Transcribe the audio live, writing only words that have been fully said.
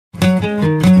What's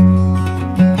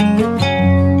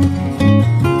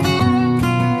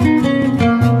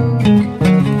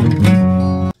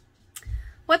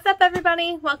up,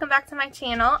 everybody? Welcome back to my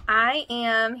channel. I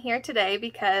am here today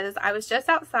because I was just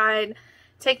outside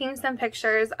taking some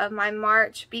pictures of my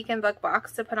March Beacon book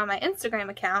box to put on my Instagram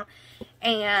account,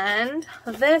 and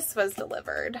this was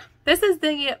delivered. This is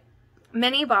the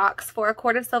mini box for A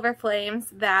Court of Silver Flames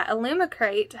that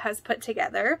Illumicrate has put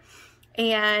together,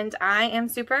 and I am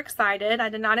super excited. I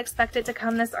did not expect it to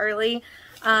come this early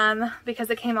because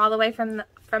it came all the way from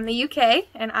the UK,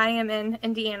 and I am in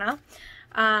Indiana.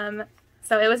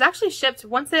 So it was actually shipped,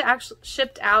 once it actually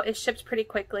shipped out, it shipped pretty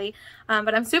quickly.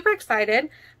 But I'm super excited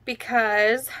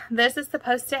because this is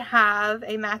supposed to have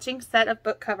a matching set of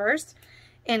book covers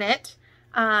in it,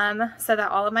 so that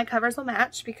all of my covers will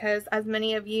match, because as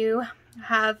many of you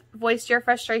have voiced your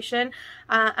frustration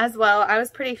as well, I was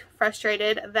pretty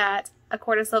frustrated that A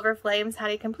Court of Silver Flames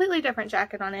had a completely different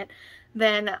jacket on it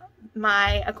than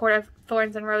my A Court of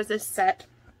Thorns and Roses set.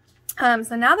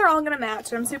 So now they're all going to match,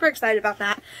 and I'm super excited about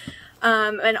that.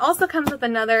 And also comes with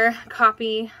another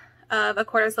copy of A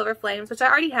Court of Silver Flames, which I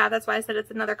already have. That's why I said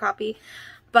it's another copy.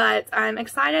 But I'm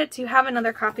excited to have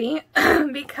another copy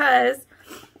because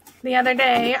the other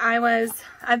day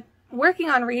I'm working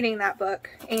on reading that book,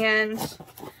 and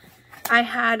I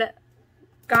had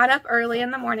got up early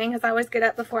in the morning, because I always get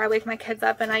up before I wake my kids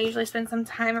up, and I usually spend some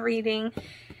time reading.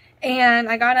 And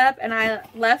I got up and I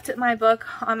left my book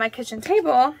on my kitchen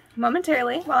table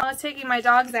momentarily while I was taking my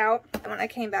dogs out. And when I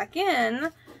came back in,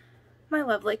 my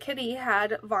lovely kitty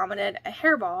had vomited a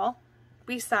hairball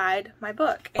beside my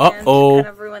book and kind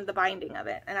of ruined the binding of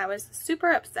it. And I was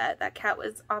super upset. That cat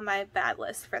was on my bad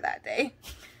list for that day.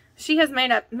 She has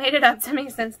made it up to me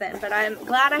since then, but I'm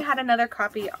glad I had another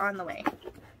copy on the way.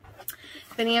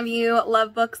 If any of you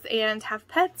love books and have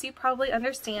pets, you probably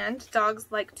understand dogs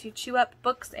like to chew up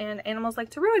books and animals like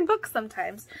to ruin books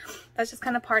sometimes. That's just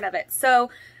kind of part of it. So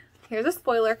here's a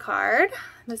spoiler card.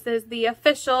 This is the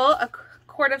official A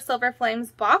Court of Silver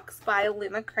Flames box by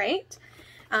Illumicrate.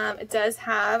 It does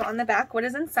have on the back what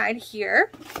is inside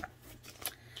here.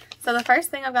 So the first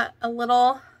thing, I've got a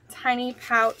little tiny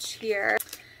pouch here.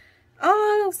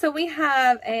 Oh, so we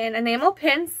have an enamel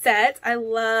pin set. I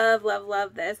love, love,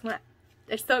 love this. I'm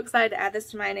so excited to add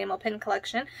this to my enamel pin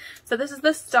collection. So this is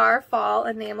the Starfall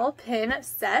enamel pin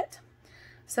set.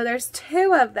 So there's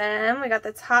two of them. We got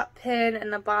the top pin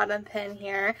and the bottom pin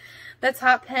here. The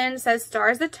top pin says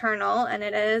Stars Eternal, and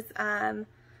it is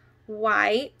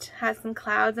white, has some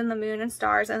clouds and the moon and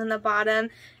stars, and then the bottom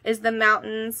is the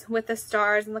mountains with the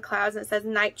stars and the clouds, and it says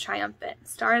Night Triumphant.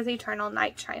 Stars Eternal,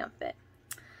 Night Triumphant.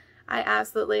 I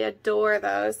absolutely adore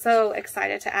those. So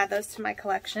excited to add those to my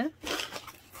collection.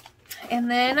 And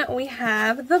then we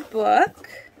have the book.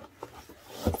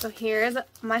 So here's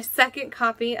my second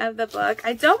copy of the book.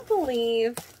 I don't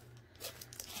believe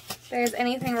there's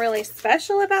anything really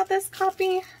special about this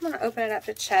copy. I'm going to open it up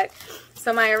to check.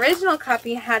 So my original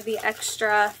copy had the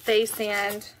extra Fae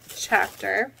Sand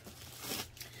chapter.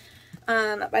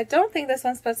 But I don't think this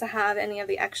one's supposed to have any of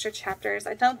the extra chapters.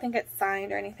 I don't think it's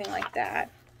signed or anything like that.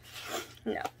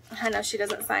 No, I know she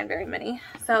doesn't sign very many.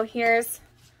 So here's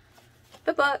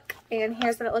the book, and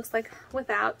here's what it looks like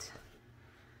without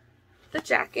the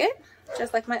jacket,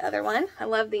 just like my other one. I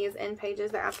love these end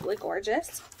pages. They're absolutely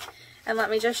gorgeous. And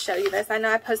let me just show you this. I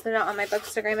know I posted it on my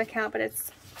Bookstagram account, but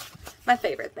it's my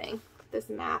favorite thing. This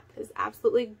map is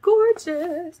absolutely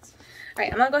gorgeous. All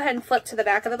right, I'm gonna go ahead and flip to the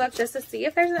back of the book just to see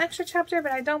if there's an extra chapter,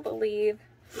 but I don't believe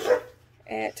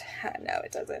it. No,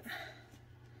 it doesn't.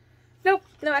 Nope,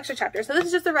 no extra chapter. So this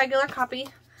is just a regular copy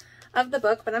of the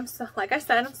book, but like I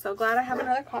said, I'm so glad I have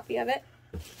another copy of it.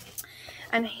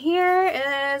 And here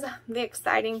is the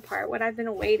exciting part, what I've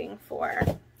been waiting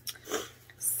for.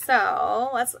 So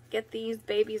let's get these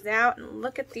babies out and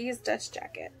look at these dust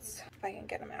jackets. If I can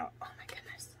get them out. Oh my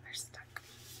goodness, they're stuck.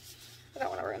 I don't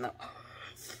want to ruin them.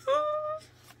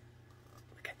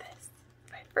 Look at this.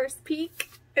 My first peek.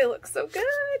 It looks so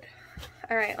good.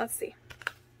 All right, let's see.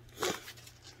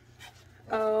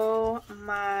 Oh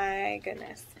my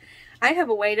goodness. I have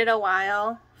waited a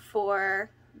while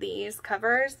for these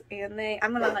covers, and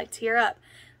I'm gonna like tear up.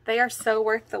 They are so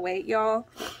worth the wait, y'all.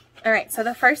 All right, so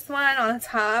the first one on the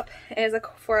top is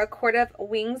for A Court of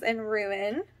Wings and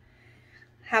Ruin.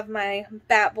 Have my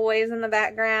Bat Boys in the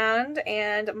background,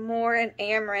 and more in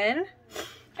Amryn.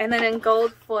 And then in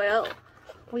gold foil,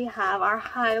 we have our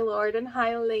High Lord and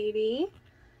High Lady.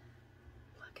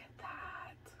 Look at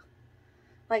that.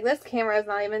 Like, this camera is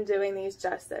not even doing these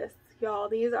justice. Y'all,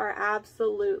 these are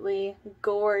absolutely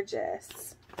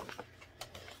gorgeous.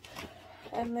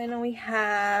 And then we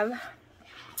have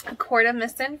A Court of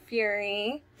Mist and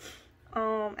Fury.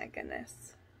 Oh my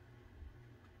goodness.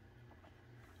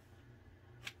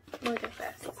 Look at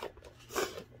this.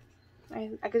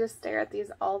 I could just stare at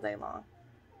these all day long.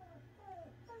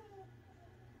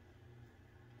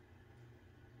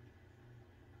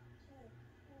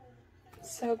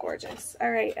 So gorgeous.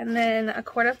 Alright, and then A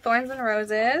Court of Thorns and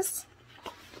Roses.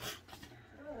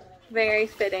 Very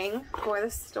fitting for the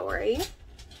story.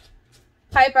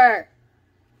 Piper!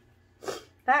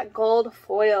 That gold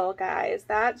foil, guys,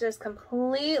 that just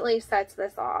completely sets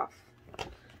this off.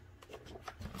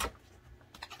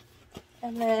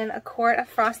 And then A Court of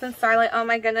Frost and Starlight. Oh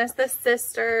my goodness, the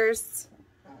sisters.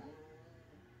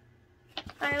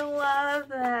 I love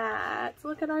that.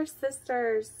 Look at our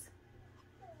sisters.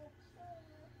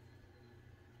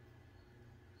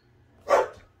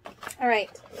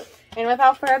 Alright, and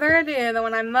without further ado, the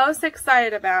one I'm most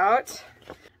excited about,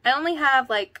 I only have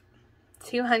like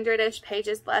 200-ish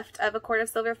pages left of A Court of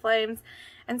Silver Flames,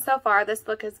 and so far this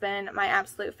book has been my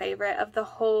absolute favorite of the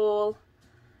whole,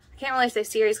 I can't really say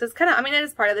series, because kind of, I mean, it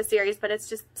is part of the series, but it's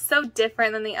just so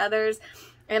different than the others.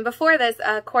 And before this,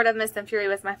 Court of Mist and Fury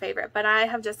was my favorite, but I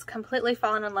have just completely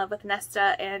fallen in love with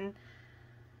Nesta and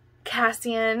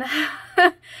Cassian,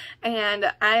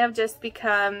 and I have just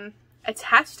become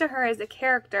attached to her as a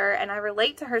character, and I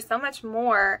relate to her so much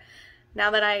more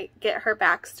now that I get her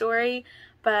backstory.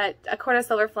 But A Court of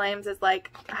Silver Flames is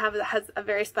like, has a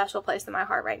very special place in my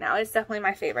heart right now. It's definitely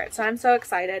my favorite. So I'm so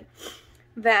excited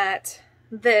that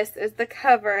this is the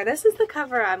cover. This is the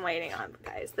cover I'm waiting on,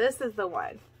 guys. This is the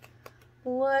one.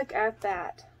 Look at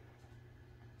that.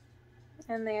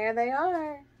 And there they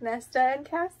are, Nesta and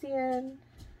Cassian.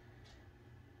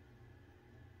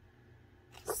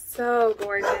 So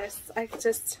gorgeous. I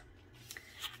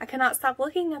cannot stop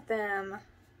looking at them.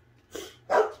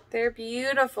 They're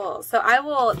beautiful. So I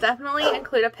will definitely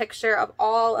include a picture of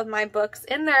all of my books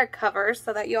in their covers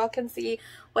so that you all can see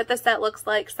what the set looks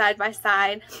like side by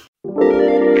side.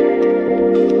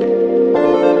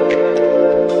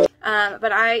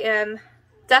 But I am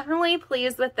definitely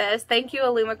pleased with this. Thank you,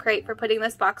 Illumicrate, for putting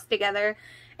this box together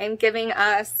and giving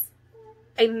us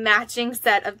a matching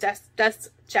set of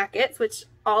dust jackets, which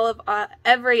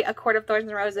every A Court of Thorns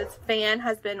and Roses fan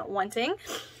has been wanting.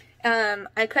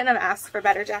 I couldn't have asked for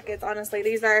better jackets, honestly.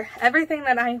 These are everything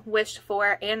that I wished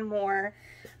for and more.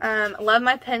 Love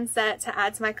my pin set to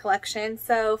add to my collection.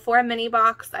 So for a mini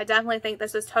box, I definitely think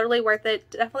this was totally worth it.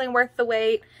 Definitely worth the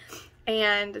wait.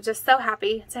 And just so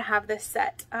happy to have this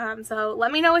set. So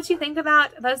let me know what you think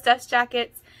about those dust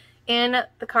jackets in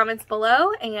the comments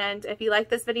below, and if you like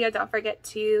this video, don't forget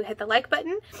to hit the like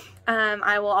button.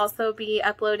 I will also be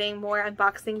uploading more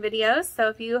unboxing videos, so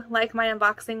if you like my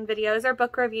unboxing videos or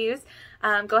book reviews,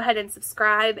 go ahead and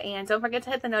subscribe, and don't forget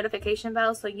to hit the notification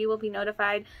bell so you will be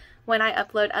notified when I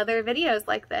upload other videos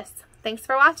like this. Thanks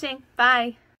for watching.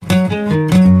 Bye!